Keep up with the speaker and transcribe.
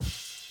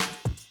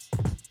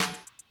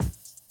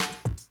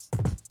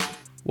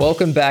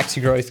Welcome back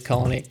to Growth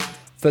Colony.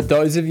 For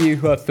those of you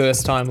who are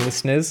first-time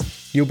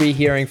listeners, you'll be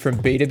hearing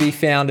from B2B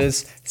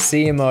founders,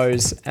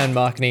 CMOs, and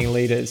marketing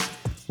leaders.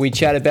 We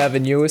chat about the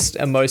newest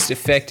and most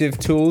effective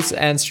tools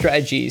and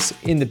strategies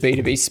in the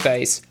B2B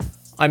space.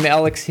 I'm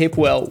Alex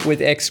Hipwell with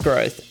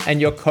Xgrowth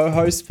and your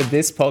co-host for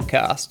this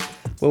podcast,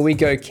 where we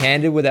go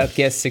candid with our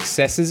guests'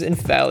 successes and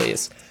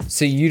failures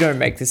so you don't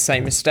make the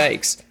same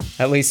mistakes.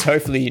 At least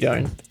hopefully you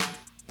don't.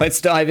 Let's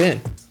dive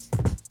in.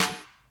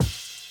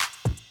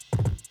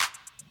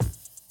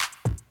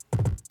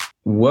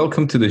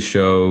 Welcome to the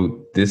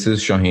show. This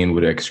is Shaheen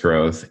with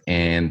Xgrowth,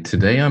 and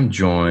today I'm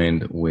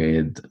joined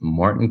with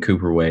Martin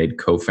Cooper-Wade,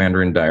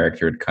 co-founder and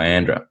director at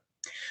Kyandra.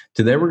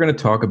 Today we're going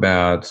to talk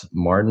about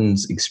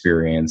Martin's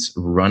experience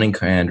running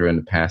Kyandra in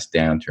the past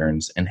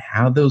downturns and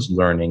how those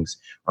learnings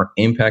are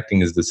impacting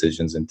his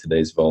decisions in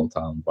today's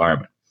volatile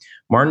environment.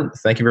 Martin,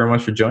 thank you very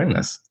much for joining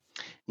us.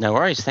 No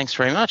worries. Thanks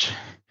very much.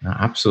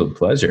 Absolute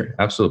pleasure.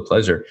 Absolute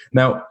pleasure.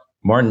 Now,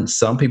 Martin,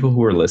 some people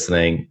who are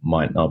listening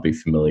might not be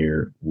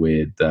familiar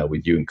with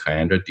you and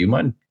Kyandra. Do you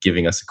mind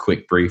giving us a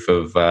quick brief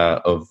of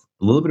a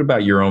little bit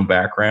about your own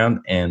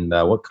background and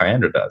what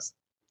Kyandra does?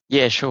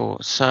 Yeah, sure.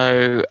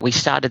 So we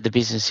started the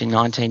business in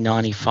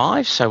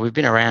 1995, so we've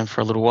been around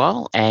for a little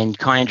while, and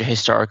Kyandra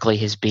historically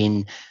has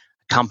been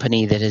a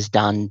company that has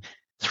done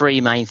three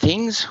main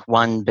things,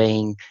 one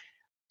being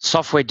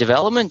software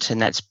development,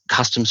 and that's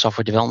custom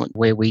software development,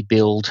 where we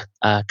build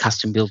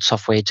custom-built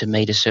software to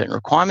meet a certain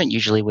requirement,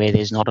 usually where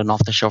there's not an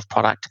off-the-shelf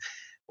product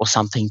or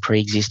something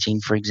pre-existing,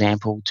 for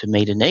example, to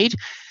meet a need.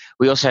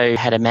 We also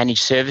had a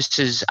managed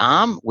services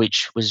arm,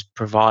 which was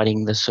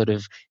providing the sort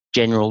of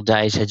general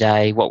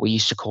day-to-day, what we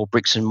used to call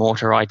bricks and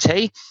mortar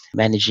IT,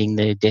 managing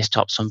the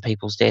desktops on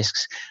people's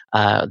desks,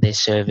 their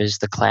servers,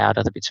 the cloud,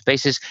 other bits and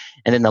pieces.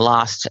 And then the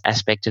last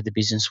aspect of the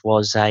business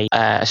was a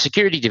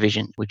security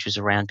division, which was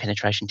around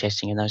penetration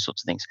testing and those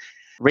sorts of things.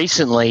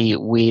 Recently,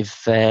 we've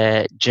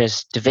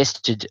just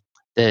divested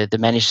the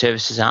managed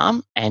services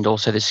arm and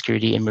also the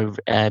security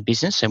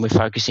business, and we're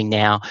focusing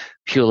now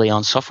purely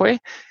on software.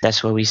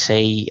 That's where we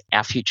see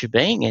our future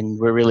being, and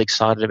we're really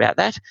excited about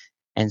that.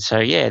 And so,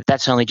 yeah,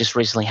 that's only just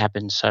recently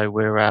happened. So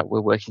we're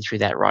working through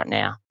that right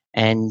now.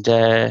 And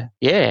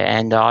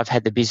and I've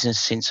had the business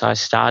since I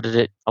started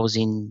it. I was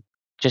in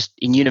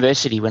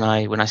university when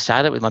I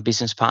started with my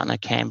business partner,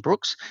 Cam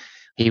Brooks.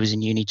 He was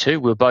in uni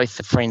too. We were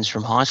both friends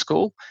from high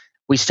school.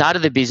 We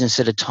started the business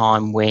at a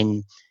time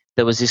when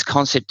there was this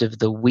concept of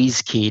the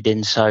whiz kid,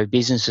 and so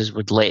businesses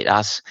would let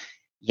us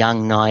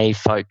young, naive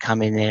folk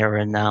come in there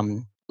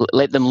and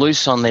let them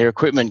loose on their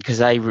equipment because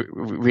they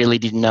really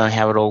didn't know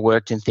how it all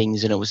worked and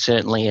things. And it was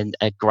certainly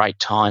a great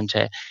time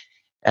to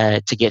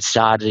get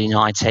started in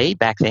IT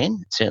back then.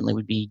 It certainly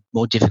would be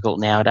more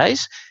difficult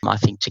nowadays, I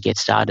think, to get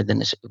started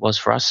than it was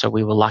for us. So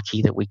we were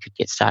lucky that we could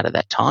get started at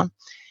that time.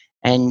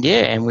 And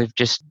and we've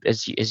just,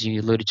 as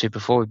you alluded to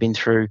before, we've been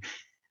through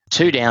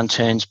two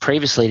downturns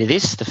previously to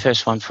this. The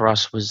first one for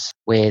us was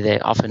where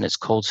often it's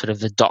called sort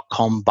of the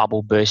dot-com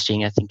bubble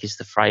bursting, I think is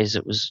the phrase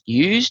that was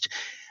used.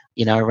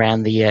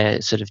 Around the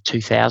sort of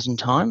 2000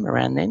 time,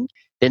 around then.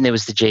 Then there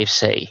was the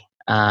GFC,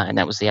 and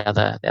that was the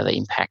other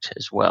impact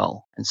as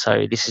well. And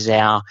so this is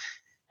our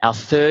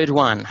third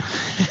one,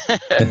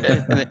 and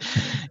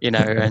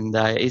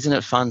isn't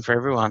it fun for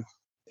everyone?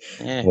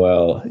 Yeah.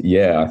 Well,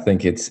 yeah, I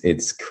think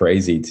it's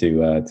crazy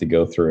to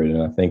go through it,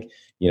 and I think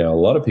a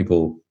lot of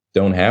people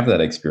don't have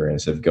that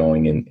experience of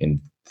going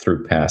in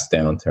through past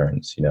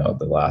downturns.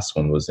 The last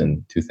one was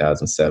in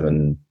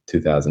 2007,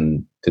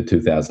 2000 to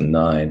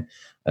 2009.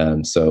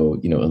 So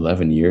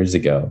 11 years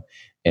ago,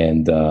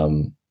 and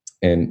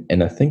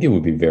I think it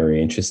would be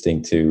very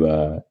interesting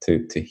to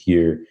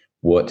hear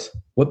what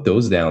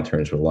those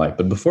downturns were like.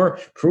 But before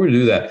we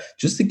do that,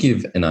 just to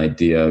give an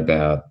idea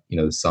about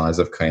the size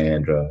of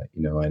Kyandra,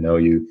 I know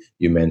you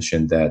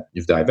mentioned that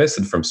you've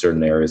divested from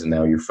certain areas and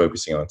now you're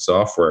focusing on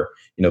software.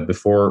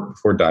 Before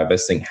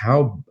divesting,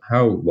 how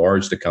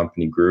large the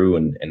company grew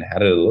and how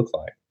did it look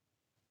like?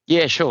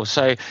 Yeah, sure.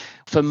 So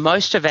for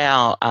most of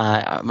our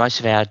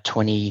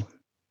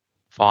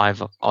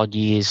 25 odd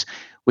years,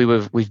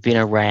 we've been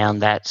around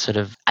that sort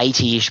of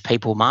 80-ish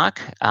people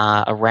mark.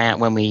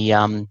 Around when we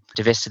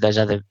divested those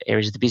other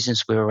areas of the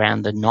business, we were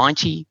around the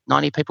 90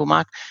 people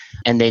mark,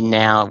 and then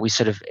now it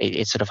sort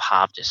of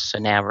halved us. So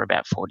now we're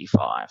about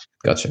 45.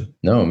 Gotcha.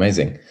 No,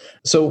 amazing.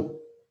 So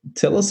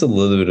tell us a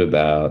little bit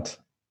about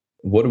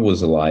what it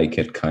was like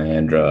at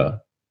Kyandra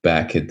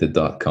back at the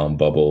dot-com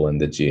bubble and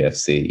the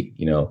GFC.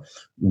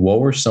 What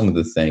were some of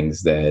the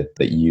things that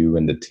you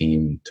and the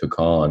team took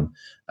on?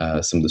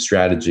 Some of the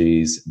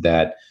strategies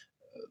that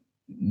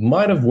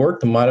might have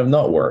worked and might have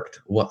not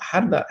worked. Well,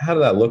 how did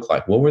that look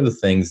like? What were the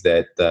things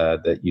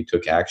that you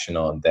took action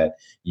on that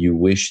you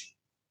wished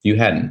you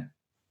hadn't?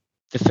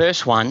 The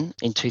first one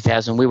in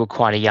 2000, we were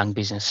quite a young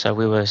business, so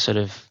we were sort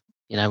of,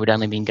 we'd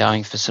only been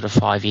going for sort of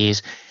 5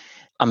 years.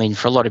 I mean,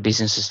 for a lot of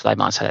businesses, they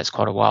might say that's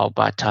quite a while,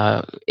 but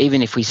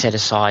even if we set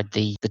aside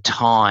the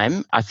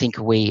time, I think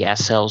we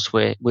ourselves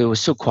we were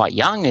still quite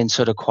young and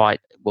sort of quite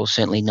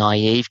certainly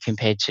naive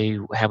compared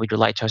to how we'd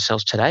relate to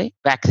ourselves today.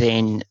 Back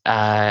then,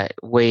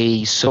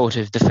 we sort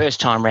of, the first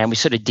time around, we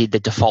sort of did the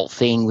default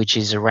thing, which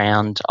is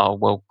around,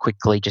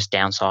 quickly just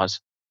downsize.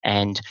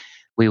 And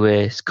we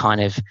were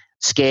kind of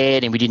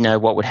scared and we didn't know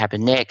what would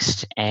happen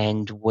next.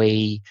 And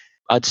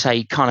I'd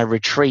say, kind of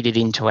retreated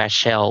into our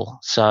shell.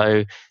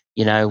 So,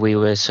 we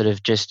were sort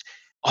of just,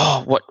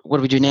 what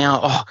do we do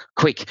now?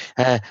 Quick,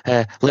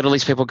 let all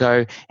these people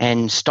go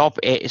and stop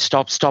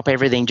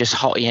everything, just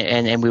hot.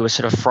 And we were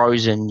sort of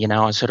frozen,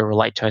 I sort of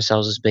relate to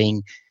ourselves as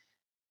being,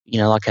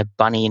 like a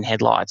bunny in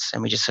headlights.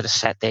 And we just sort of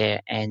sat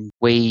there and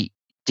we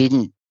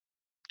didn't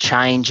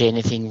change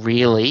anything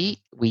really.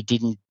 We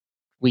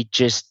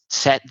just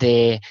sat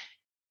there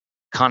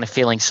kind of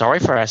feeling sorry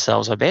for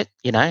ourselves, I bet,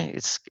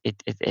 it's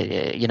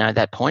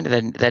that point,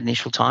 that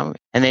initial time.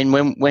 And then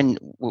when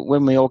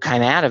we all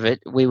came out of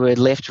it, we were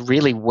left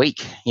really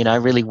weak,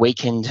 really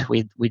weakened.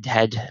 We'd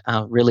had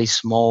a really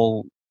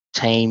small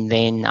team.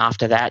 Then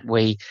after that,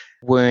 we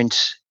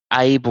weren't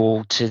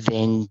able to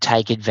then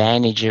take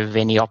advantage of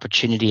any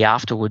opportunity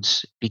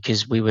afterwards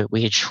because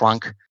we had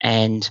shrunk,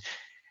 and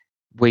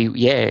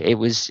it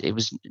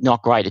was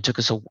not great. It took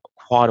us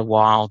quite a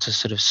while to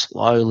sort of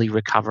slowly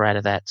recover out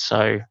of that.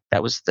 So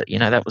that was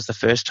the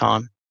first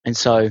time. And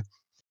so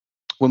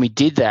when we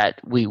did that,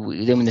 then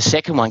when the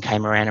second one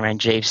came around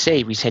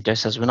GFC, we said to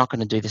ourselves, we're not going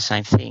to do the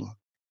same thing.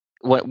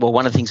 Well,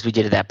 one of the things we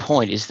did at that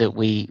point is that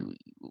we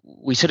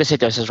sort of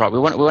said to ourselves, right, we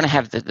want to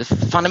have the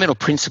fundamental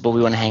principle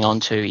we want to hang on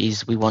to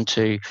is we want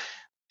to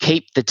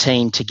keep the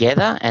team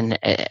together and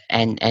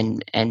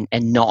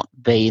not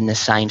be in the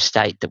same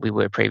state that we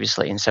were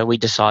previously. And so we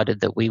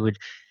decided that we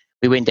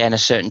went down a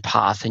certain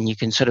path, and you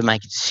can sort of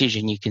make a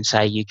decision. You can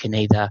say you can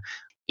either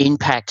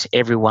impact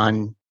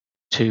everyone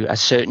to a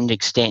certain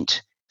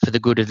extent for the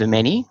good of the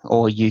many,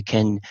 or you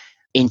can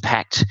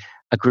impact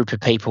a group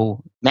of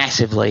people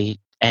massively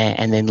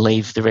and then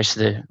leave the rest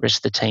of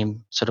the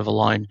team sort of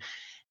alone.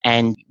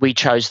 And we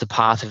chose the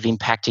path of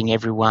impacting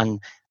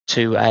everyone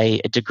to a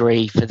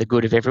degree for the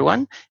good of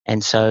everyone.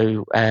 And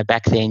so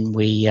back then,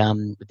 with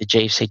the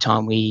GFC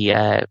time, we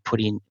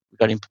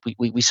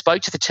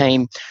spoke to the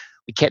team.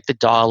 We kept the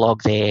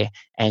dialogue there,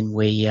 and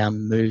we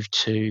moved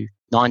to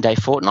 9-day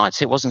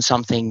fortnights. It wasn't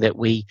something that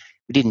we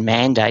didn't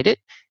mandate it.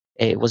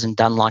 It wasn't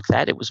done like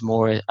that. It was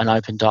more an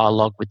open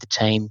dialogue with the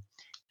team.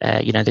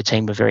 The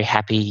team were very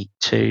happy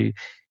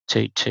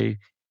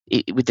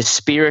with the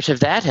spirit of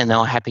that, and they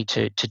were happy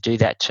to do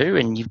that too.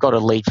 And you've got to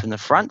lead from the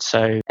front.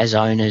 So as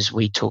owners,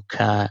 we took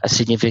a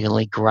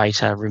significantly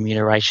greater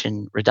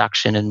remuneration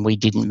reduction, and we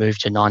didn't move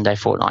to 9-day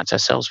fortnights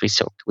ourselves. We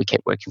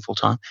kept working full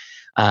time.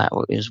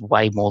 It was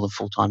way more than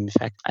full time, in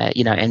fact.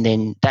 And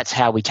then that's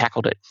how we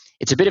tackled it.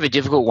 It's a bit of a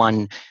difficult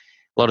one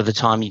a lot of the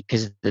time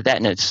because that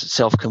in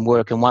itself can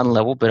work on one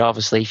level, but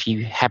obviously if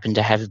you happen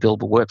to have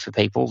billable work for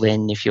people,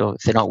 then if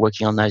they're not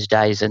working on those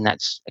days, and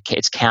it's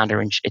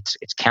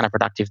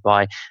counterproductive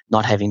by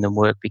not having them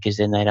work, because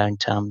then they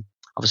don't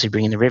obviously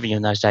bring in the revenue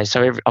in those days.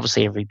 So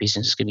every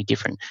business is going to be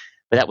different,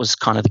 but that was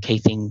kind of the key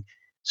thing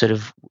sort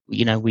of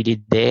we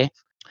did there.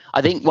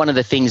 I think one of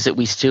the things that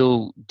we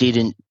still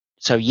didn't.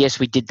 So yes,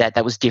 we did that.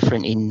 That was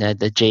different in the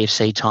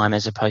GFC time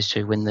as opposed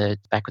to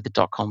back with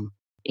the .com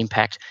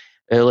impact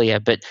earlier.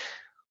 But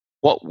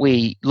what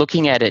we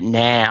looking at it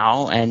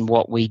now, and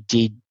what we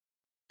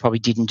probably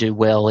didn't do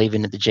well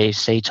even at the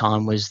GFC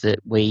time, was that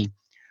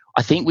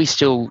I think we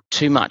still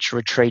too much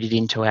retreated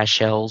into our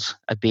shells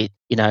a bit.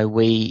 And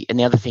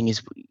the other thing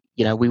is,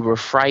 we were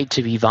afraid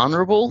to be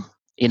vulnerable.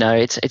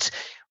 It's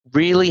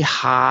really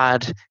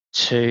hard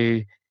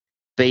to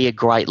be a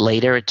great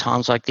leader at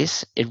times like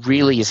this. It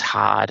really is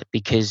hard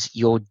because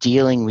you're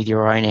dealing with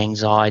your own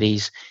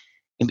anxieties,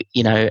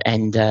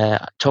 and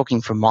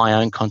talking from my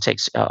own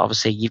context,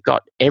 obviously you've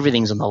got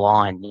everything's on the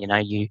line.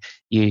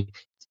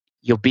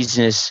 Your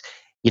business,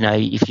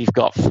 if you've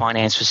got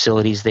finance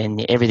facilities,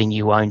 then everything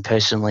you own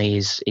personally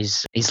is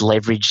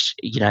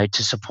leveraged,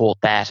 to support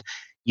that,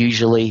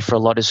 usually for a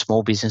lot of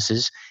small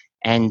businesses.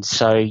 And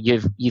so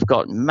you've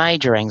got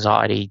major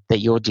anxiety that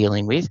you're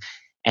dealing with.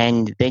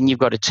 And then you've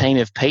got a team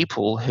of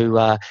people who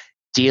are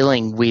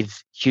dealing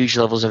with huge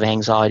levels of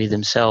anxiety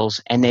themselves,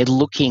 and they're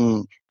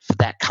looking for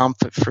that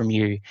comfort from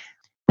you,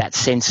 that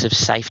sense of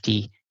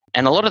safety.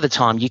 And a lot of the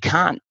time you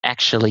can't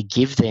actually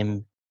give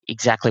them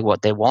exactly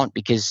what they want,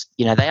 because,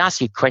 they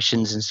ask you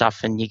questions and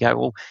stuff and you go,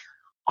 well,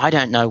 I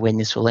don't know when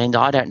this will end.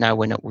 I don't know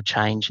when it will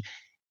change.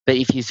 But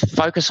if you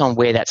focus on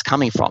where that's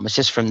coming from, it's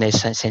just from their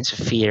sense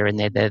of fear, and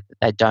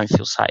they don't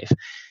feel safe.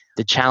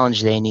 The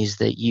challenge then is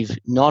that you've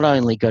not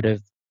only got to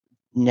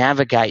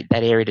navigate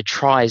that area to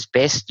try as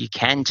best you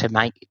can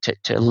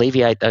to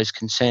alleviate those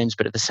concerns,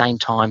 but at the same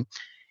time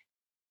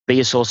be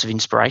a source of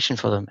inspiration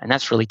for them. And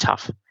that's really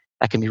tough.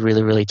 That can be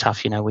really, really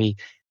tough.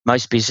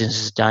 Most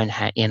businesses don't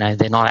have,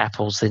 they're not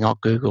Apples, they're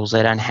not Googles,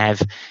 they don't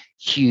have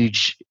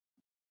huge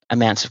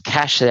amounts of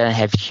cash, they don't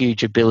have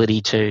huge ability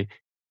to,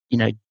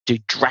 do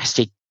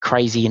drastic,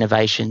 crazy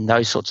innovation,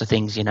 those sorts of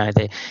things.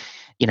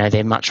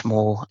 They're much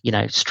more,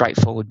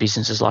 straightforward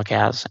businesses like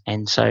ours.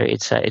 And so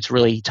it's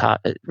really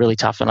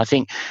tough. And I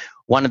think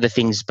one of the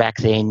things back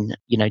then,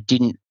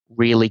 didn't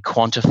really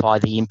quantify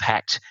the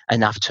impact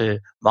enough to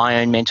my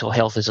own mental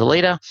health as a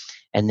leader,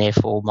 and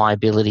therefore my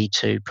ability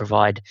to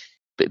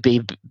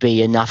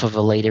be enough of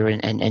a leader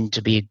and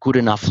to be a good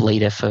enough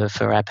leader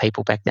for our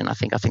people back then. I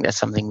think that's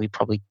something we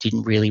probably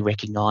didn't really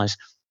recognise.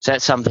 So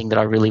that's something that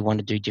I really want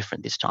to do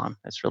different this time.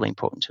 That's really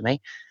important to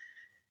me.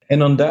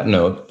 And on that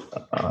note,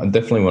 I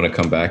definitely want to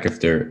come back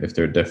if there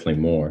are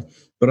definitely more.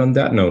 But on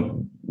that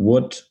note,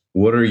 what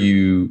are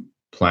you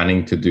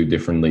planning to do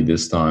differently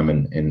this time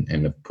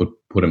and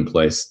put in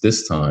place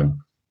this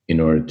time in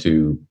order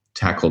to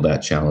tackle that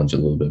challenge a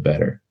little bit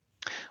better?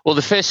 Well,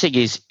 the first thing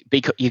is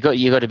you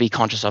got to be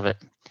conscious of it,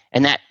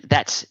 and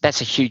that's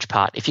a huge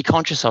part. If you're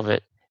conscious of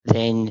it,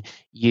 then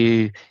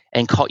you're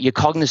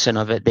cognizant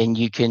of it, then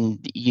you can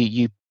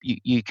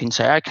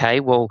say,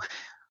 okay, well,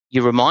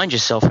 you remind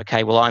yourself,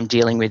 okay, well, I'm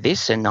dealing with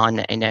this, and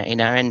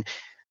and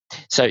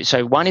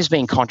so one is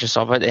being conscious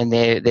of it, and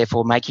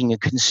therefore making a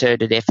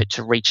concerted effort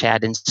to reach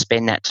out and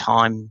spend that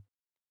time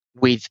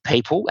with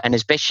people, and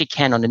as best you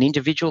can on an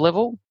individual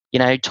level,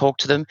 talk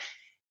to them.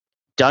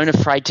 Don't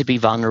afraid to be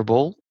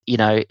vulnerable,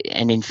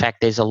 and in fact,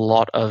 there's a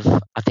lot of,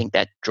 I think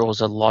that draws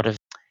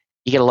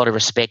you get a lot of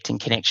respect and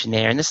connection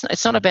there. And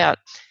it's not about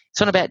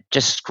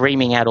just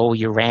screaming out all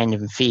your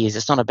random fears.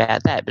 It's not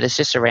about that, but it's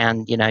just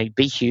around,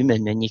 be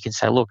human, and you can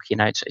say, look,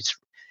 it's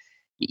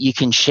you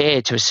can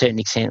share to a certain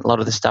extent a lot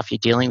of the stuff you're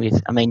dealing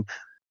with. I mean,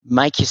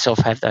 make yourself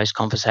have those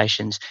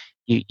conversations.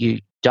 You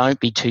don't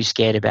be too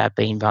scared about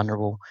being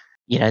vulnerable.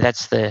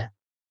 That'd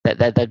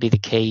be the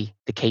key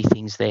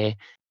things there.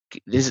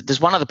 There's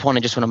one other point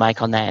I just want to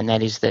make on that, and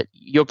that is that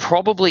you're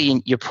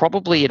probably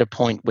at a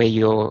point where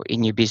you're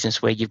in your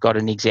business where you've got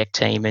an exec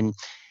team, and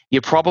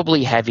you're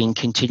probably having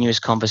continuous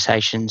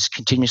conversations,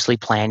 continuously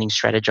planning,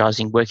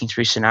 strategizing, working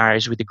through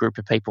scenarios with a group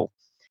of people.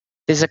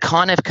 There's a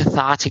kind of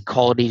cathartic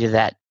quality to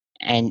that,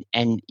 and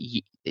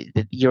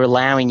you're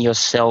allowing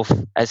yourself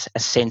as a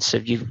sense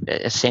of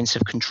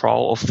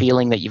control, or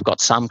feeling that you've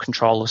got some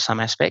control of some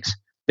aspects.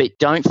 But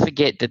don't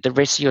forget that the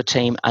rest of your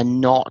team are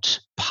not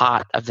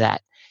part of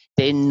that.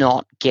 They're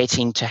not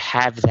getting to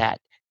have that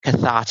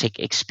cathartic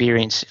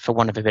experience, for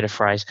want of a better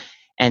phrase.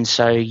 And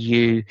so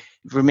you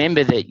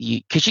remember that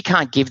because you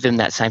can't give them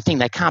that same thing,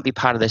 they can't be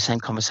part of those same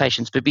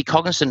conversations, but be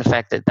cognizant of the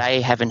fact that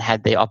they haven't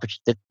had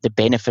the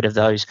benefit of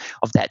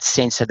that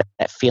sense of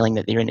that feeling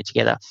that they're in it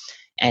together.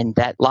 And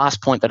that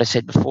last point that I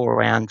said before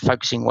around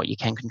focusing what you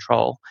can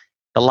control,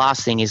 the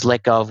last thing is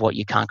let go of what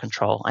you can't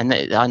control. And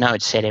I know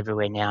it's said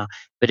everywhere now,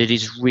 but it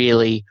is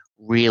really,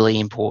 really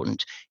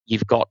important.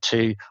 You've got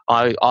to,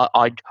 I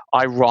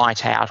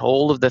write out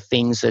all of the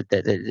things that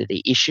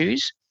the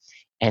issues,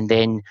 and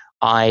then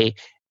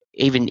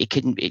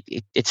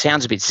it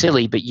sounds a bit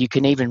silly, but you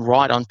can even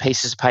write on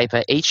pieces of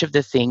paper each of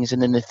the things,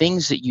 and then the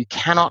things that you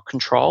cannot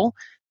control,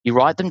 you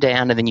write them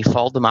down, and then you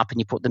fold them up and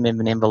you put them in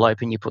an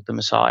envelope and you put them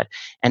aside.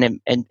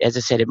 And as I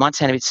said, it might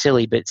sound a bit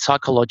silly, but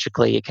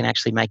psychologically it can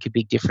actually make a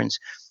big difference.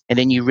 And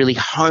then you really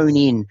hone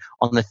in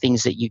on the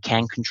things that you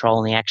can control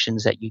and the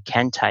actions that you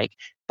can take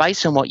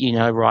based on what you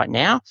know right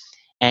now.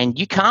 And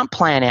you can't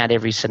plan out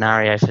every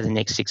scenario for the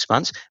next 6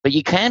 months, but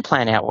you can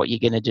plan out what you're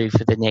going to do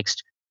for the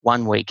next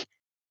 1 week,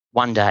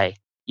 1 day.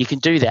 You can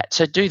do that.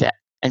 So do that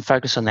and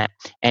focus on that.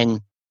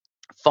 And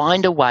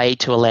find a way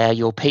to allow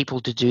your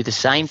people to do the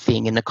same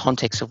thing in the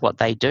context of what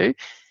they do,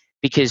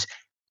 because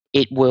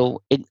it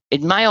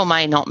may or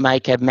may not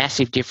make a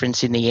massive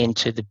difference in the end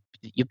to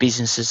your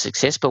business's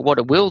success, but what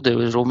it will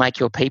do is it will make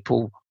your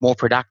people more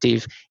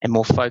productive and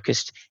more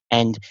focused,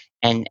 and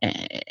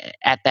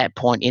at that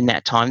point in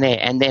that time there,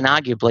 and then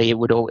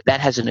arguably that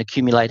has an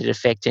accumulated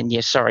effect. And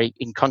yes, sorry,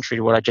 in contrary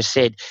to what I just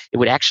said, it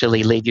would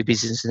actually leave your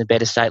business in a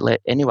better state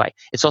anyway.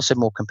 It's also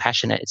more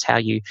compassionate. It's how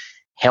you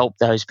help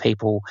those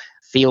people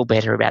feel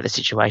better about the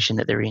situation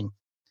that they're in.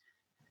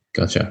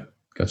 Gotcha.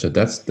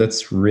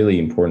 That's really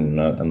important,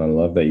 and I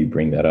love that you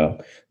bring that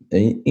up.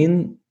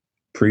 In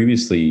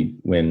previously,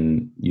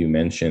 when you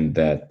mentioned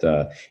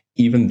that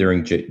even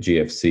during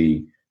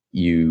GFC,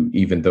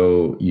 even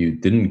though you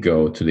didn't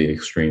go to the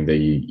extreme that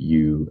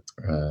you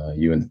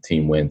and the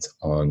team went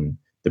on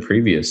the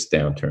previous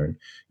downturn,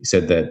 you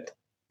said that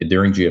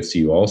during GFC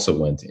you also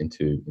went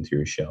into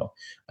your shell.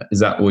 Is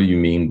that what you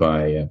mean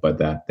by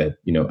that? That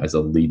as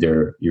a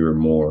leader you were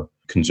more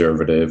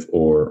conservative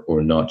or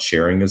not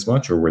sharing as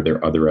much, or were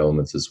there other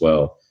elements as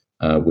well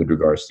with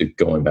regards to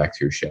going back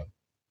to your shell?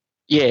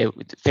 Yeah,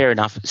 fair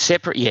enough.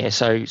 Separate. Yeah.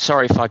 So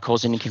sorry if I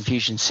caused any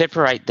confusion.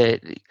 Separate the.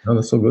 No,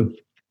 that's so good.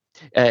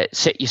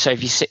 So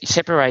if you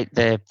separate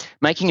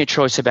making a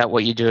choice about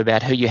what you do,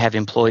 about who you have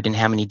employed and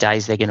how many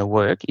days they're going to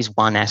work, is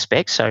one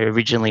aspect. So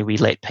originally we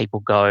let people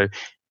go.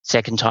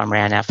 Second time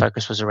around, our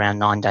focus was around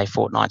 9-day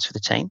fortnights for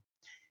the team.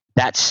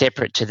 That's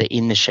separate to the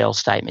in the shell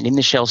statement. In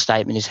the shell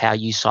statement is how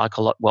you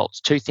cycle. Well, it's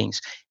two things: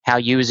 how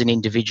you as an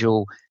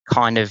individual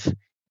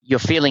you're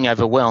feeling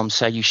overwhelmed,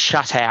 so you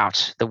shut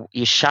out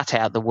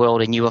the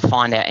world, and you will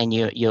find out, and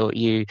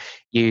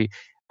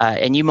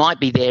and you might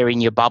be there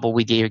in your bubble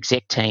with your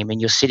exec team,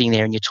 and you're sitting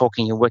there and you're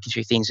talking, you're working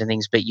through things,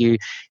 but you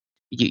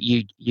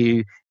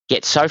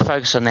get so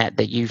focused on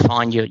that you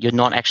find you're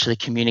not actually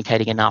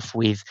communicating enough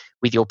with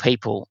your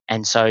people.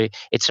 And so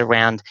it's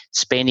around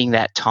spending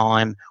that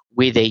time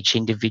with each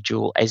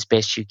individual as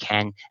best you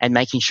can and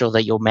making sure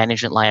that your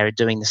management layer are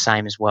doing the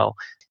same as well.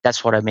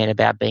 That's what I meant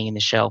about being in the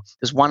shell.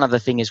 There's one other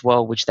thing as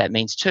well, which that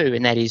means too,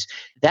 and that is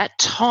that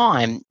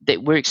time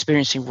that we're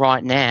experiencing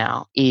right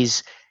now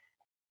is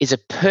a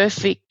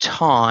perfect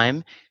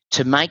time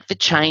to make the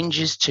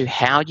changes to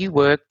how you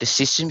work, the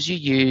systems you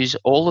use,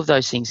 all of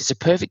those things. It's a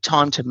perfect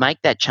time to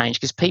make that change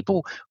because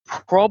people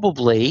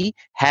probably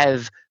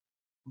have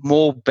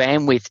more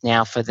bandwidth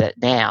now for that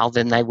now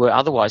than they were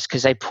otherwise,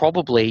 because they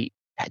probably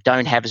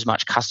don't have as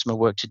much customer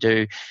work to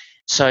do.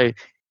 So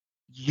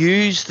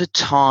use the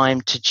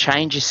time to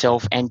change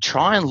yourself and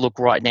try and look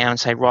right now and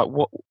say, right,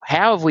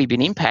 how have we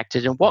been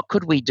impacted and what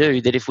could we do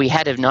that if we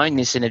had have known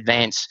this in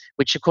advance,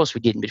 which of course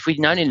we didn't, but if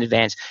we'd known in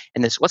advance,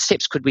 and what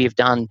steps could we have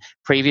done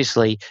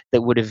previously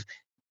that would have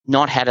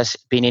not had us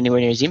been anywhere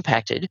near as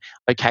impacted?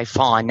 Okay,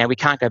 fine. Now we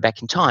can't go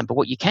back in time, but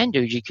what you can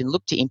do is you can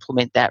look to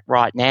implement that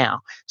right now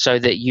so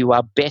that you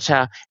are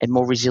better and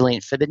more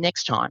resilient for the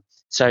next time.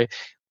 So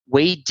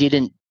we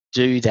didn't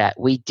do that.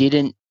 We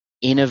didn't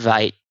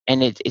innovate.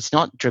 And it's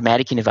not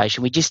dramatic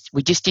innovation. We just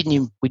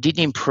didn't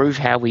improve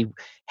how we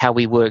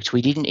worked.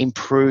 We didn't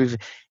improve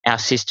our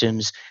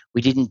systems.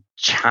 We didn't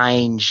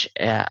change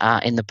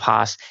in the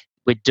past.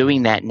 We're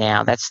doing that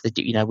now. That's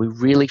we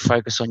really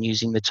focus on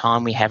using the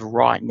time we have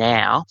right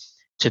now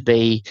to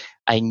be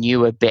a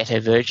newer, better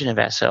version of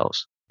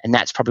ourselves. And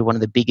that's probably one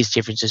of the biggest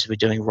differences we're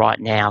doing right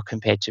now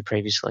compared to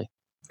previously.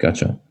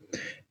 Gotcha.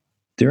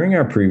 During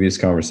our previous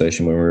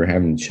conversation, when we were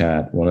having a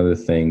chat, one of the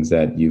things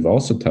that you've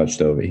also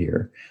touched over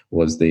here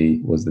was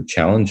the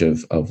challenge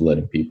of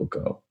letting people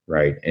go,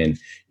 right? And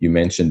you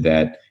mentioned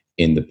that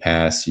in the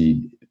past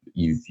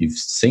you've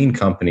seen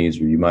companies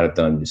where you might have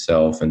done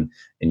yourself, and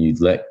you'd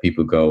let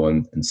people go,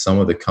 and some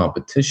of the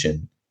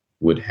competition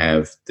would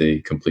have the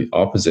complete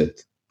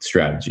opposite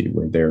strategy,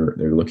 where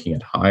they're looking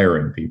at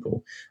hiring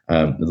people,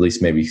 at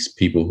least maybe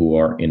people who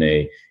are in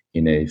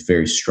a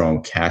very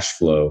strong cash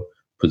flow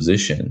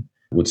position,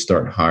 would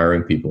start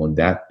hiring people, and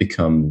that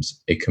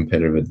becomes a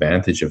competitive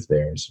advantage of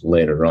theirs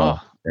later on.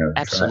 Oh,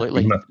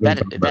 absolutely. That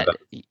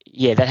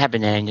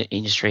happened in the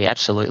industry.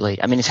 Absolutely.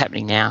 I mean, it's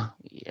happening now.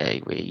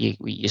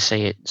 You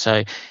see it.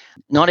 So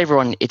not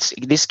everyone,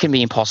 this can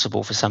be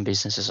impossible for some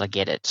businesses. I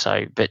get it.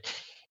 So, but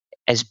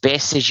as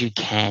best as you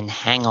can,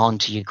 hang on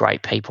to your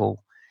great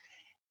people.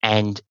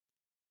 And,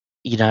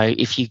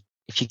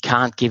 if you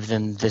can't give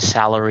them the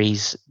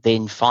salaries,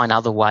 then find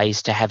other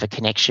ways to have a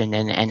connection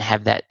and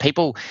have that.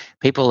 People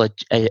are,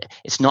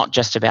 it's not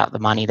just about the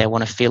money. They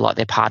want to feel like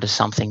they're part of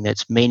something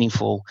that's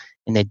meaningful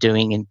and they're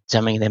doing and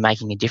something they're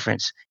making a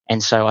difference.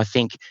 And so I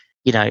think,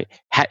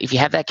 if you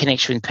have that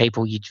connection with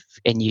people,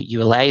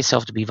 you allow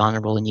yourself to be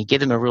vulnerable and you give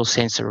them a real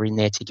sense that we're in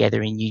there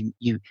together, and you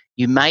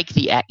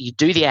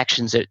do the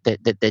actions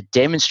that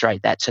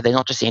demonstrate that, so they're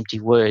not just empty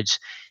words,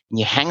 and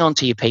you hang on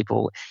to your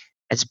people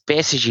as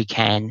best as you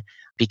can.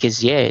 Because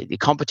the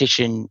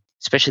competition,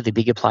 especially the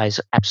bigger players,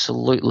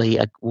 absolutely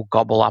will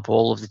gobble up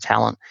all of the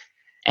talent,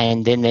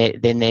 and then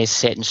they're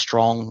set and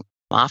strong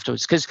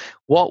afterwards. Because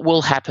what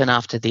will happen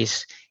after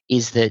this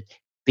is that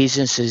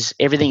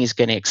everything is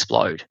going to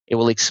explode. It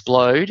will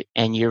explode,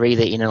 and you're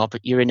either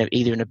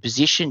in a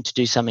position to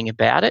do something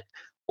about it,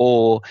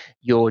 or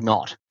you're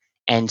not.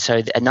 And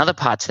so another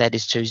part to that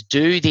is to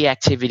do the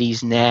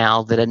activities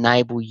now that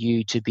enable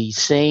you to be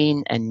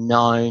seen and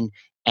known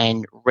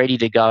and ready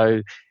to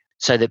go,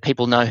 so that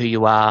people know who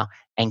you are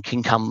and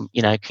can come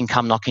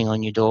knocking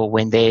on your door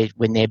when they're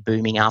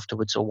booming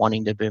afterwards or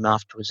wanting to boom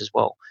afterwards as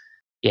well.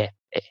 Yeah,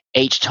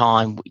 each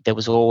time there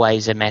was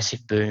always a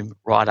massive boom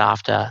right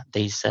after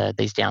these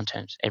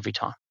downturns every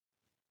time.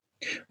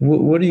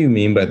 What do you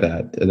mean by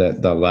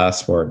that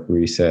last part where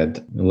you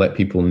said let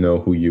people know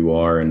who you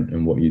are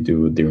and what you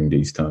do during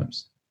these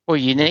times? Well,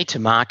 you need to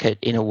market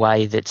in a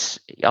way that's,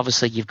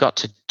 obviously you've got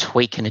to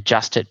tweak and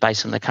adjust it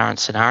based on the current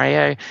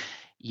scenario.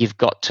 You've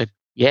got to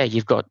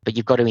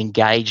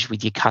engage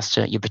with your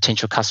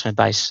potential customer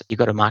base. You've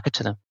got to market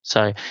to them.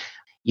 So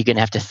you're going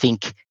to have to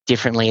think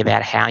differently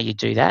about how you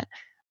do that.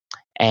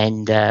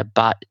 And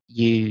but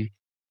you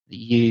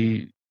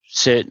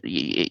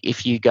certainly,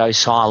 if you go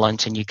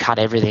silent and you cut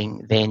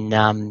everything,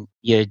 then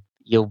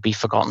you'll be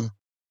forgotten,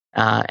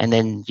 and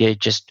then you're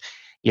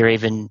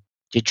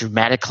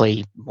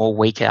dramatically more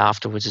weaker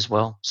afterwards as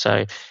well.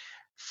 So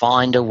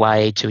find a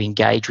way to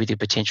engage with your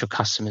potential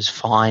customers.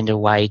 Find a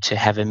way to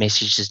have a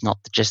message that's not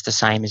just the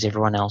same as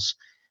everyone else.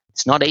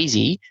 It's not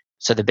easy,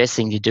 so the best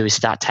thing to do is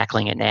start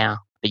tackling it now.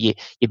 But you're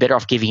better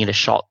off giving it a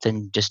shot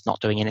than just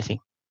not doing anything.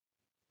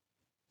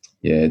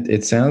 Yeah,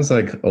 it sounds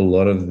like a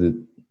lot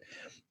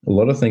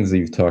of things that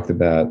you've talked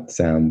about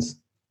sounds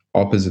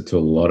opposite to a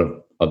lot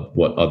of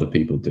what other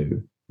people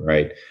do,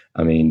 right?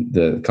 I mean,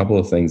 the couple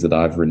of things that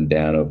I've written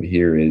down over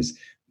here is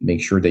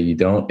make sure that you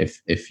don't,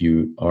 if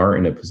you are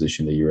in a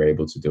position that you're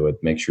able to do it,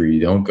 make sure you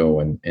don't go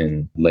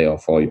and lay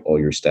off all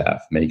your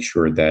staff. Make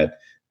sure that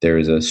there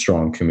is a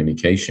strong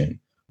communication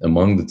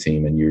among the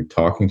team and you're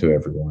talking to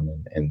everyone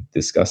and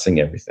discussing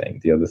everything.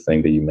 The other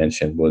thing that you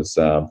mentioned was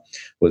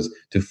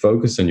to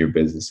focus on your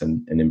business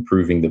and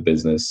improving the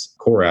business,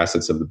 core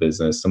assets of the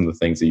business, some of the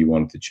things that you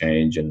wanted to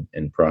change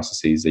and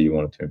processes that you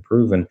wanted to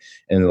improve. And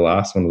the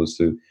last one was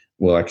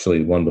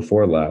actually one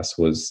before last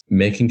was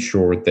making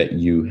sure that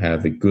you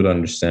have a good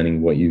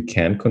understanding what you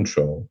can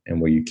control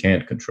and what you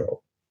can't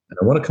control. And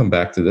I want to come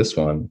back to this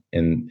one.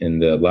 And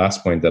the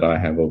last point that I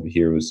have over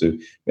here was to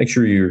make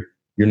sure you're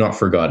not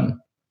forgotten.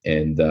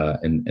 And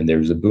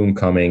there's a boom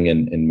coming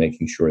and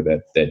making sure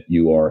that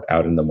you are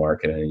out in the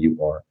market and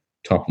you are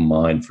top of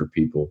mind for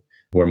people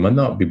who might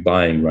not be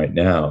buying right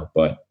now,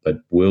 but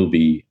will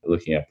be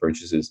looking at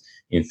purchases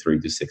in 3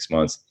 to 6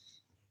 months.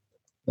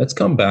 Let's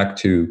come back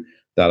to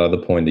that other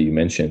point that you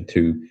mentioned,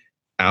 to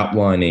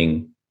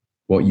outlining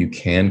what you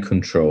can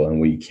control and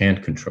what you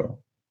can't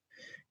control.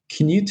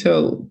 Can you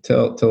tell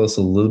us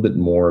a little bit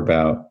more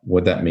about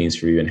what that means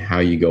for you and how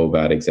you go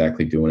about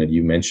exactly doing it?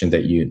 You mentioned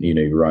that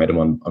you write them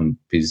on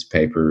pieces of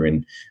paper,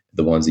 and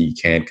the ones that you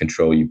can't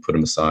control, you put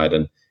them aside,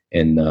 and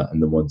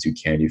the ones you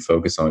can, you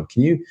focus on.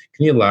 Can you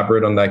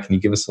elaborate on that? Can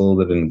you give us a little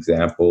bit of an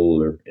example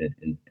or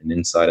an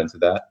insight into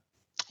that?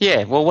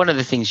 Yeah. Well, one of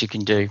the things you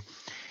can do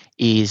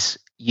is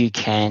you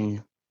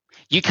can't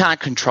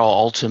control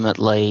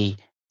ultimately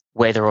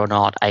whether or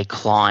not a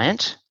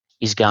client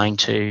is going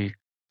to,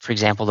 for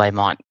example, they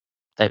might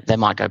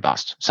go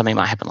bust. Something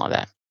might happen like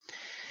that.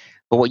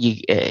 But what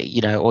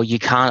or you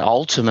can't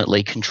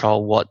ultimately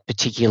control what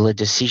particular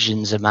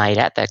decisions are made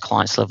at that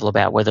client's level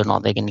about whether or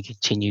not they're going to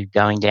continue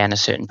going down a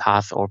certain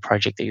path or a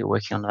project that you're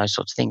working on, those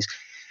sorts of things.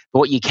 But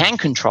what you can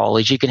control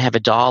is you can have a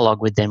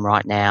dialogue with them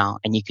right now,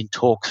 and you can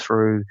talk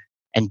through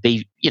and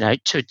be,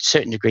 to a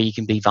certain degree, you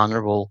can be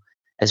vulnerable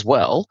as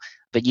well.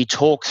 But you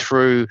talk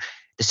through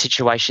the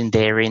situation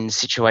they're in, the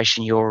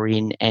situation you're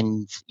in,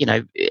 and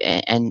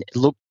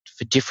look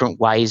for different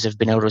ways of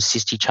being able to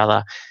assist each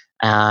other.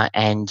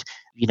 And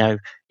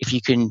if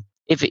you can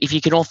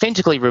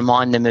authentically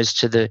remind them as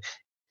to the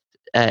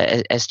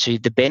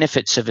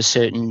benefits of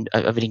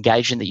an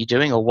engagement that you're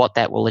doing or what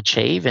that will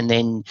achieve, and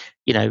then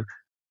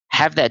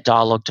have that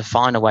dialogue to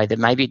find a way that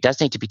maybe it does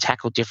need to be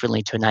tackled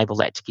differently to enable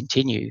that to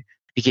continue.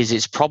 Because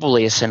it's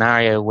probably a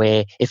scenario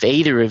where if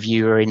either of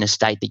you are in a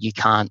state that you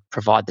can't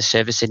provide the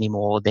service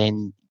anymore,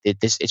 then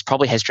it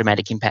probably has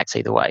dramatic impacts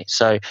either way.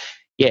 So,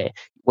 yeah,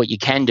 what you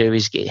can do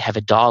is have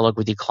a dialogue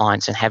with your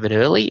clients and have it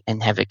early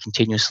and have it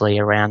continuously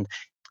around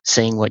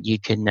seeing what you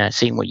can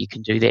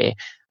do there.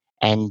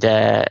 And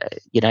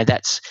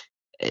that's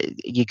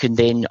you can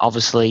then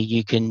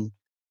obviously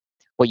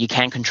what you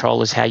can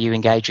control is how you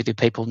engage with your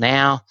people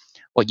now.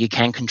 What you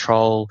can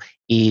control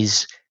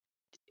is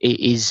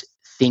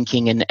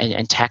thinking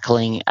and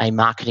tackling a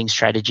marketing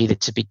strategy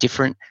that's a bit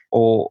different,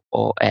 or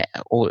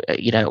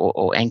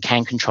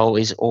can control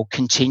is or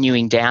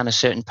continuing down a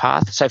certain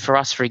path. So for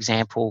us, for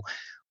example,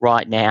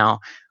 right now,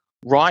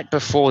 right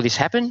before this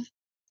happened,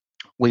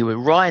 we were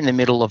right in the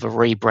middle of a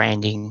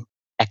rebranding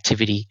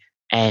activity,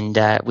 and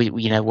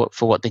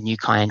for what the new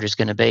Kyandra is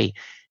going to be.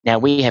 Now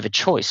we have a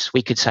choice.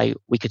 We could say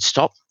we could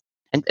stop.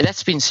 And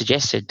that's been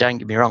suggested, don't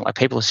get me wrong. Like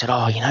people have said,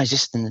 is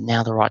this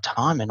now the right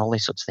time and all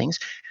these sorts of things.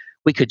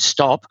 We could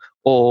stop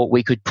or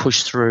we could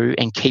push through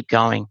and keep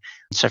going.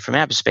 So from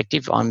our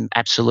perspective, I'm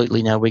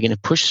absolutely no, we're going to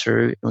push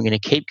through and we're going to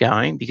keep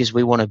going because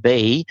we want to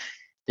be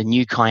the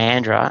new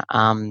Kyandra,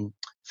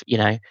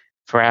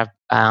 for our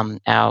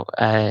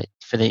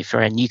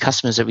new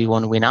customers that we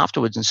want to win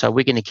afterwards. And so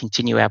we're going to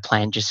continue our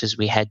plan just as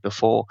we had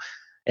before.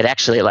 It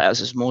actually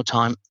allows us more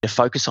time to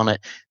focus on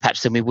it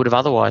perhaps than we would have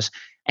otherwise.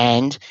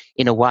 And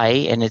in a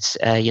way, and it's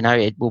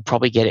we'll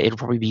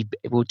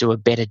do a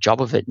better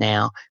job of it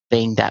now,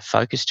 being that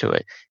focused to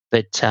it.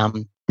 But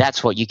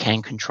that's what you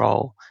can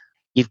control.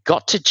 You've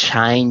got to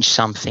change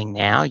something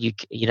now.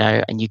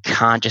 And you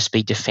can't just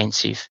be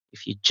defensive.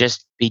 If you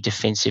just be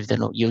defensive,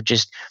 then you'll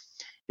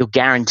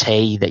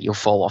guarantee that you'll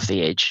fall off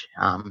the edge.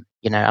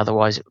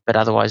 Otherwise,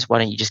 why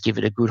don't you just give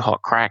it a good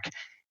hot crack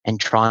and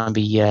try and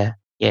be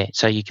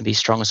so you can be as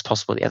strong as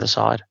possible at the other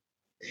side.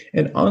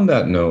 And on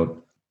that note,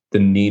 the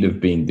need of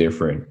being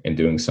different and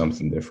doing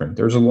something different.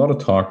 There's a lot of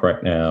talk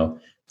right now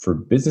for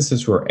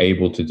businesses who are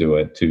able to do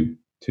it to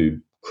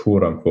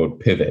quote unquote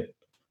pivot,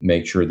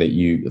 make sure that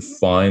you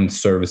find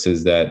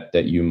services that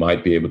you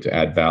might be able to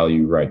add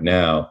value right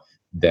now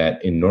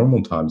that in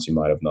normal times you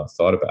might have not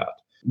thought about.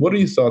 What are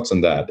your thoughts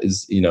on that?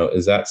 Is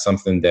that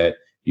something that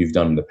you've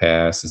done in the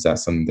past? Is that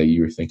something that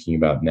you're thinking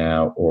about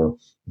now, or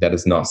that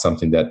is not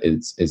something that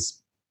is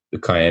the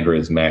Kyandra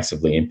is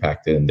massively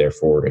impacted, and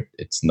therefore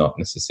it's not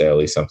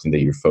necessarily something that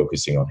you're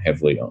focusing on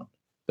heavily on?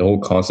 The whole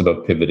concept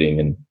of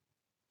pivoting and...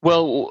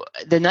 Well,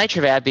 the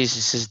nature of our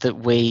business is that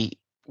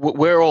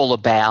we're all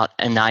about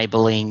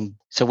enabling.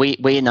 So we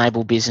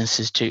enable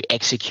businesses to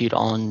execute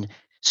on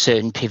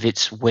certain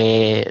pivots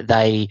where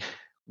they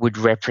would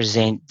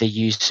represent the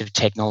use of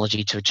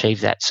technology to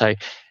achieve that. So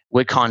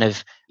we're kind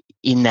of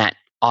in that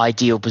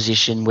ideal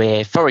position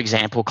where, for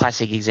example,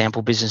 classic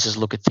example, businesses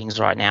look at things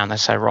right now and they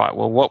say, right,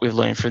 well, what we've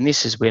learned from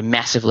this is we're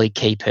massively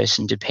key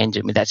person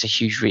dependent. I mean, that's a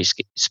huge risk,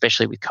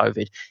 especially with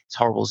COVID. As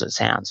horrible as it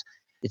sounds,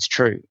 it's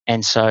true.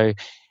 And so,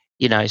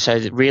 so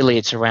really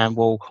it's around,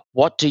 well,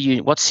 what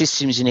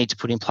systems you need to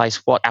put in place?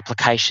 What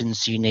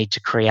applications do you need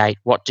to create?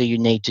 What do you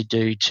need to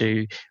do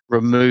to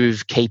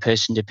remove key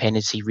person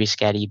dependency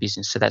risk out of your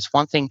business? So that's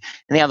one thing.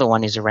 And the other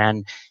one is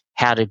around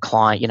how do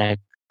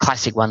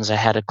classic ones are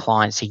how do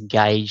clients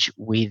engage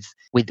with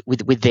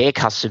their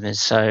customers.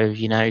 So,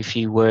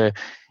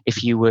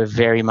 if you were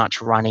very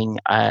much running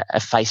a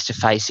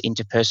face-to-face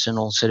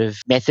interpersonal sort of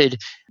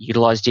method,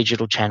 utilize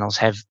digital channels,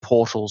 have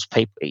portals,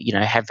 people,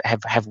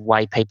 have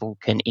way people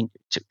can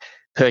to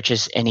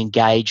purchase and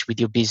engage with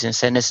your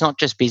business. And it's not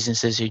just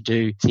businesses who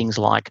do things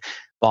like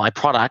buy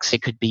products.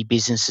 It could be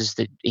businesses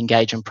that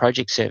engage in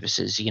project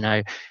services,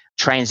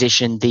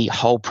 transition the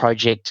whole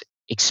project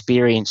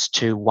experience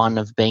to one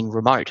of being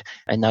remote,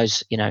 and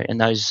those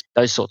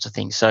sorts of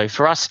things. So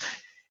for us,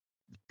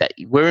 that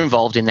we're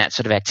involved in that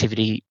sort of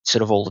activity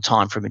sort of all the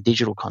time from a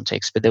digital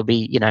context. But there'll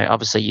be,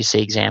 obviously you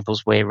see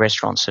examples where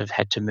restaurants have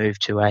had to move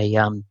to a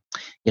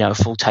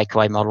full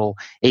takeaway model.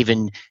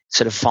 Even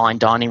sort of fine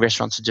dining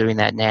restaurants are doing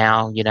that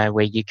now,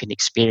 where you can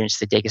experience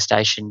the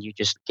degustation. You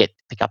just pick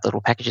up the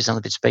little packages on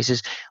the bits and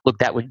pieces. Look,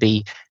 that would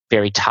be a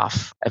very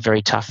tough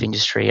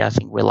industry. I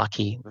think we're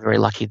very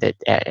lucky that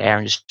our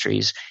industry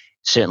is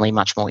certainly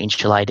much more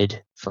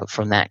insulated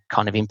from that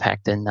kind of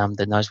impact than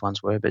those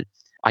ones were. But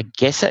I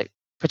guess that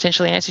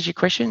potentially answers your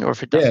question, or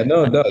if it doesn't. Yeah,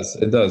 no, it does.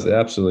 It does. It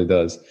absolutely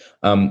does.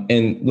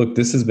 And look,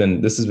 this has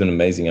been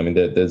amazing. I mean,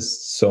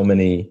 there's so much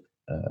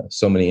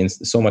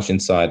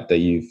insight that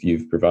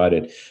you've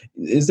provided.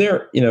 Is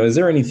there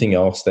anything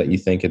else that you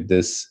think at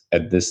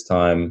this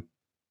time,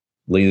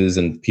 leaders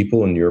and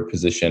people in your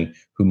position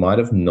who might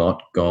have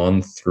not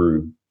gone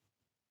through,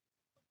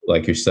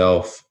 like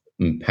yourself,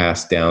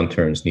 past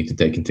downturns, need to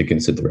take into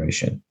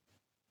consideration?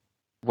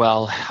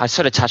 Well, I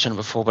sort of touched on it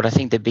before, but I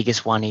think the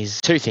biggest one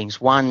is two things.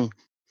 One,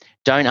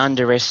 don't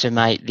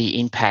underestimate the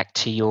impact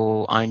to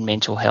your own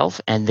mental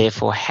health, and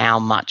therefore how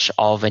much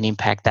of an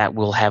impact that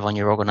will have on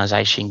your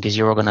organization, because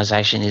your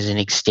organization is an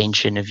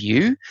extension of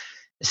you,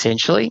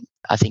 essentially.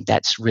 I think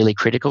that's really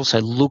critical. So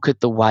look at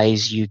the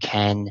ways you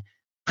can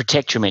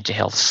protect your mental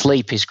health.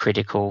 Sleep is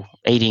critical.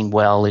 Eating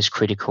well is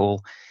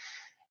critical.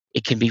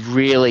 It can be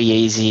really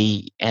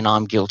easy, and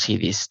I'm guilty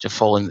of this, to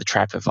fall into the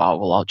trap of,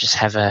 I'll just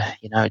have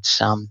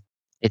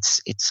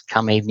it's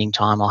come evening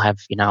time, I'll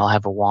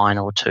have a wine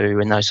or two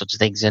and those sorts of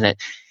things, and it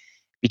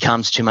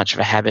becomes too much of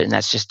a habit, and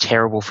that's just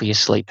terrible for your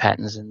sleep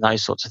patterns and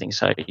those sorts of things.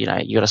 So, you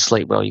got to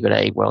sleep well, you got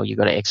to eat well, you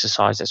got to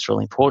exercise. That's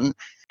really important.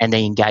 And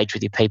then engage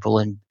with your people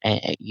and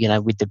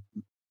with the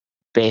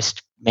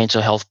best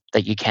mental health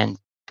that you can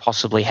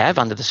possibly have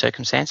under the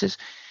circumstances.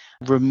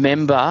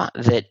 Remember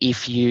that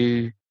if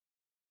you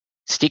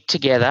stick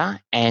together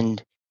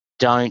and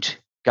don't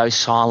go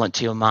silent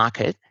to your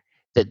market,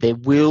 that there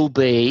will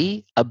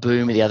be a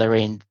boom at the other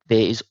end. There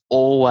is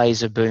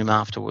always a boom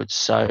afterwards.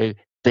 So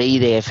be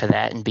there for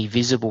that and be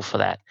visible for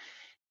that.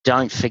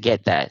 Don't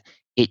forget that.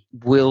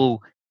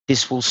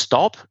 This will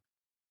stop.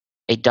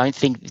 I don't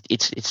think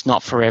it's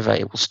not forever.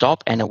 It will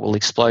stop and it will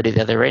explode at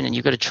the other end. And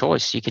you've got a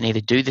choice. You can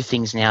either do the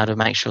things now to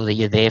make sure that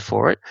you're there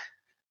for it,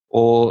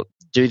 or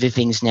do the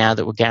things now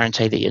that will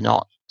guarantee that you're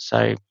not.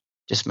 So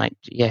just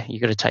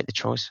you've got to take the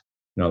choice.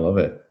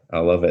 I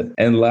love it.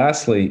 And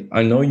lastly,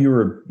 I know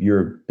you're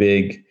a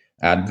big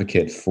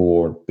advocate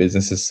for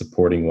businesses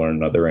supporting one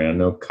another. And I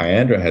know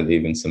Kyandra had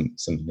even some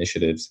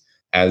initiatives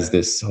as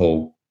this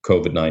whole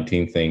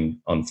COVID-19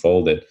 thing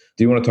unfolded.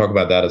 Do you want to talk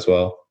about that as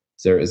well?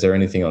 Is there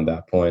anything on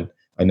that point?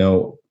 I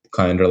know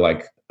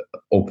Kyandra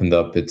opened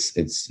up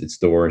its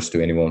doors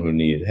to anyone who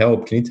needed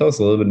help. Can you tell us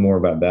a little bit more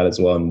about that as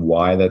well, and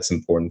why that's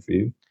important for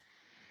you?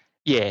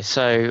 Yeah,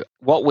 so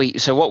what we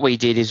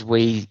did is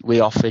we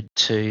offered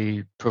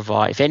to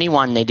provide, if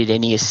anyone needed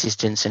any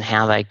assistance in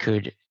how they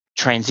could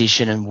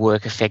transition and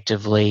work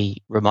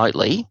effectively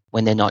remotely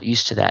when they're not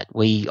used to that,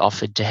 we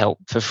offered to help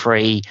for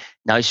free,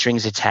 no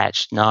strings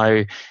attached,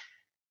 no,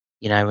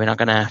 we're not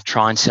going to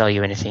try and sell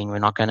you anything, we're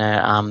not going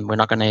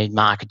to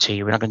market to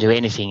you, we're not going to do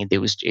anything. It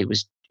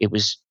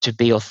was to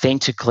be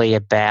authentically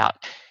about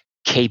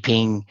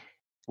keeping.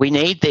 We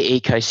need the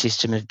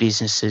ecosystem of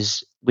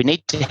businesses. We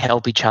need to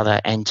help each other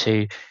and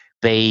to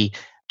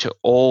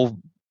all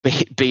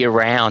be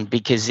around,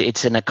 because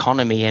it's an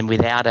economy, and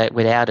without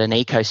an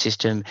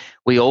ecosystem,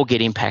 we all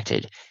get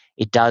impacted.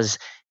 It does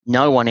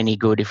no one any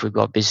good if we've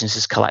got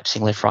businesses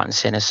collapsing left, right, and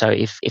centre. So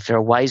if there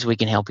are ways we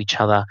can help each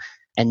other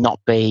and not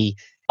be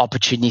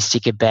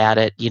opportunistic about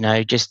it,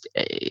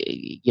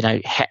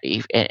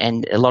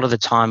 and a lot of the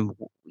time,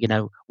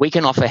 we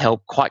can offer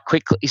help quite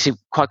quickly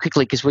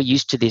because we're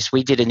used to this.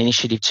 We did an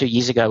initiative 2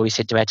 years ago. We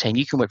said to our team,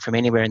 you can work from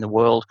anywhere in the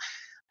world.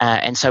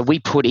 And so we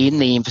put in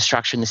the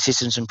infrastructure and the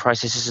systems and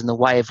processes and the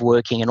way of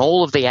working and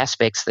all of the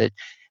aspects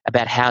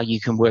about how you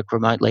can work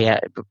remotely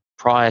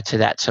prior to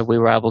that. So we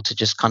were able to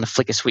just kind of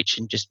flick a switch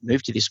and just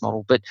move to this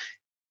model. But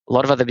A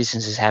lot of other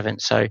businesses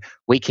haven't. So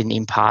we can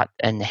impart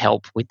and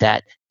help with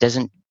that.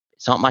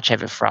 It's not much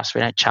effort for us.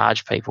 We don't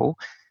charge people.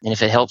 And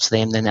if it helps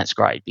them, then that's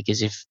great,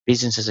 because if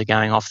businesses are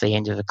going off the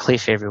end of a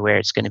cliff everywhere,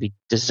 it's going to be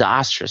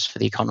disastrous for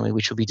the economy,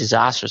 which will be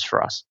disastrous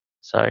for us.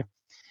 So,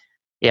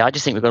 yeah, I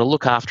just think we've got to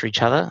look after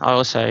each other. I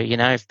also,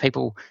 if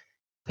people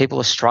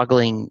are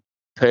struggling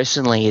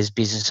personally as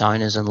business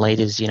owners and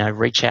leaders,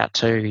 reach out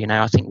too.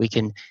 I think we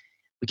can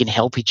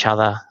help each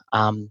other.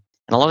 And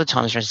a lot of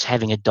times just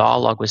having a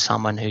dialogue with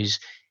someone who's,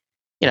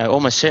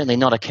 almost certainly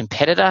not a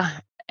competitor,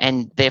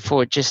 and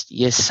therefore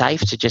you're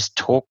safe to just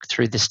talk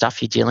through the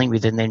stuff you're dealing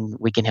with, and then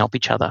we can help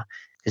each other,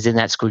 because then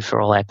that's good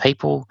for all our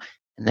people,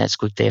 and that's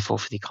good therefore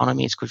for the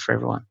economy. It's good for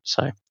everyone.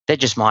 So they're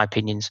just my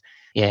opinions.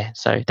 Yeah,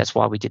 so that's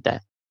why we did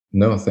that.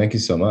 No, thank you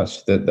so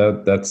much.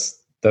 That's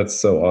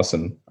so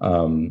awesome.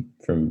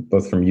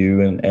 From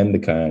you and the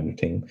Kyandra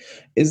team.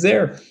 Is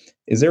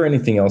there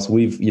anything else?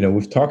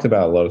 We've talked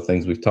about a lot of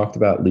things. We've talked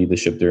about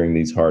leadership during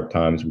these hard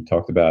times. We've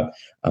talked about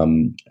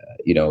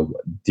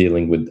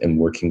dealing with and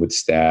working with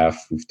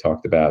staff. We've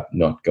talked about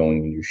not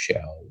going in your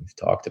shell. We've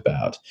talked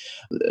about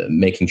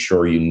making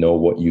sure you know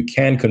what you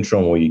can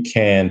control and what you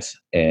can't,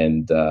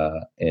 and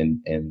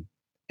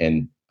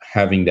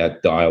having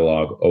that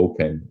dialogue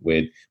open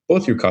with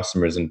both your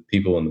customers and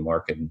people in the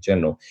market in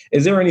general.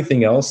 Is there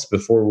anything else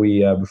before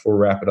we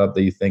wrap it up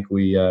that you think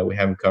we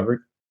haven't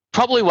covered?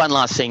 Probably one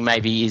last thing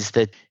maybe is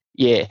that,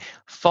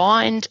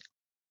 find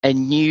a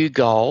new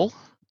goal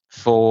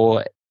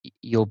for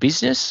your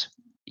business,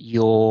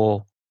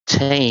 your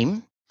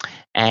team,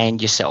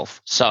 and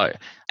yourself. So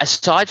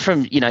aside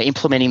from,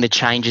 implementing the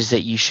changes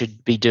that you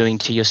should be doing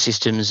to your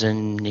systems,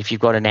 and if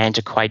you've got an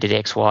antiquated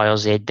X, Y, or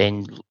Z,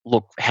 then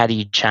look, how do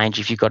you change?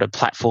 If you've got a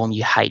platform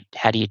you hate,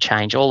 how do you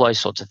change? All those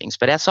sorts of things.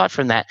 But outside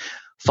from that,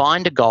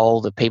 find a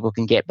goal that people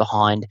can get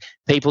behind.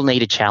 People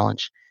need a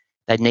challenge.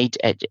 They need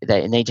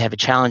to have a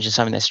challenge and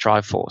something they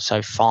strive for.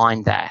 So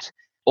find that.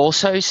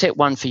 Also set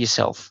one for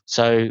yourself.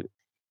 So,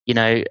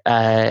 and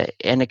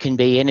it can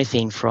be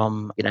anything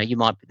from,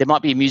 there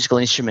might be a musical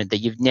instrument that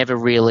you've never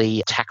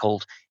really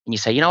tackled, and you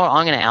say, you know what,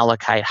 I'm going to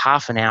allocate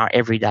half an hour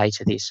every day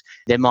to this.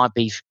 There might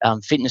be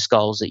fitness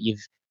goals that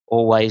you've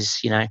always,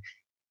 you may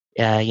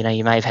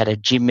have had a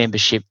gym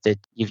membership that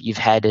you've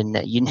had, and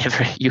you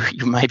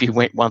maybe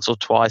went once or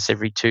twice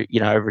over 2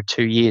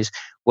 years.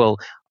 Well,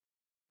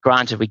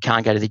 granted, we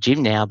can't go to the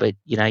gym now, but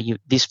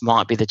this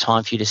might be the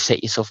time for you to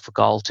set yourself a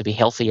goal to be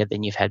healthier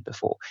than you've had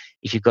before.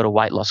 If you've got a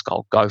weight loss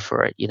goal, go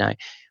for it.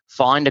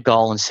 Find a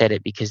goal and set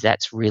it, because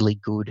that's really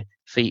good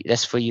for you.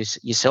 That's for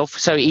yourself.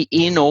 So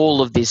in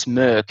all of this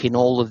murk, in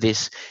all of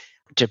this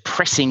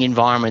depressing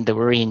environment that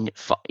we're in,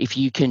 if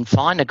you can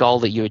find a goal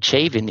that you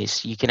achieve in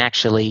this,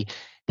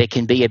 there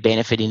can be a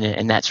benefit in it,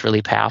 and that's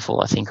really powerful,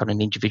 I think, on an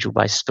individual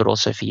basis, but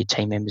also for your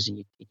team members and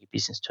your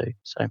business too.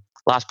 So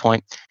last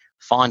point.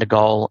 Find a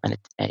goal, and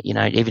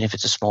even if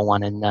it's a small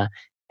one, and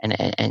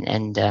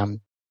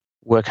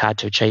work hard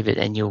to achieve it,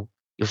 and you'll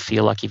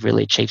feel like you've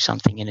really achieved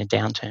something in a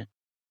downturn.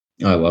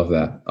 I love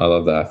that.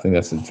 I think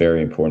that's a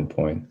very important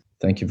point.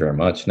 Thank you very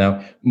much.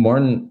 Now,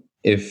 Martin,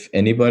 if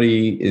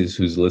anybody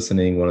who's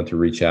listening wanted to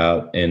reach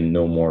out and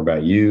know more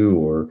about you,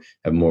 or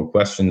have more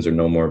questions, or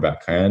know more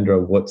about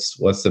Kyandra,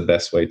 what's the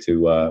best way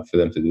for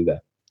them to do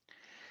that?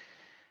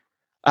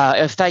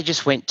 If they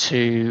just went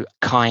to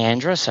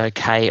Kyandra, so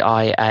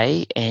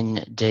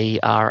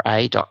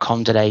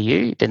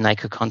KIANDRA.com.au, then they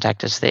could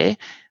contact us there.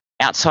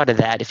 Outside of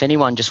that, if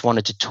anyone just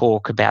wanted to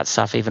talk about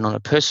stuff even on a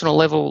personal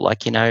level,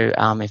 like,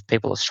 if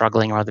people are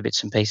struggling or other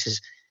bits and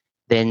pieces,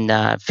 then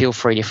feel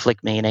free to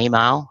flick me an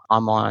email.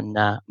 I'm on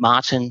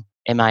Martin,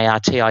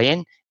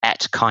 MARTIN,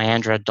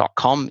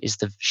 @Kyandra.com is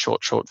the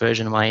short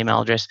version of my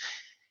email address.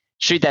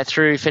 Shoot that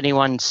through if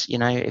anyone's,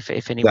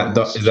 if anyone...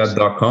 Is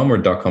that .com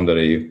or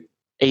 .com.au?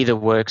 Either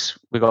works.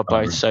 We've got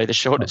both. So the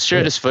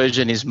shortest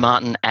version is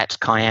Martin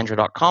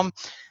 @Kyandra.com.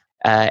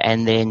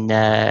 And then,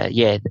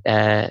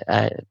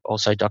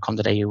 also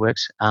 .com.au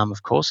works,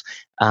 of course.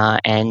 I'll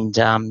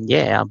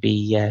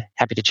be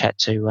happy to chat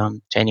to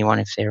anyone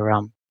if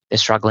they're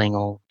struggling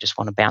or just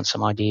want to bounce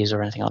some ideas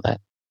or anything like that.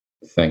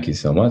 Thank you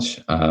so much.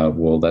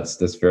 Well,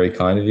 that's very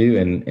kind of you,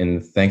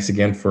 and thanks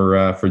again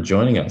for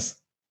joining us.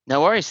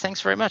 No worries.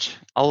 Thanks very much.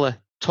 I'll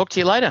talk to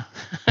you later.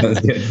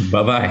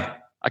 Bye-bye.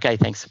 Okay,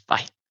 thanks.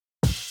 Bye.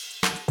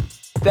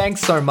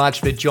 Thanks so much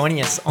for joining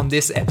us on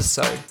this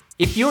episode.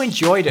 If you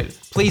enjoyed it,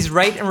 please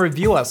rate and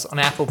review us on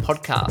Apple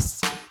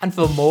Podcasts. And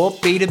for more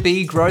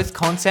B2B growth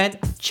content,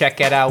 check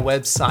out our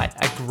website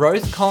at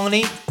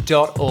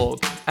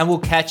growthcolony.org. And we'll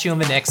catch you on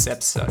the next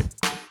episode.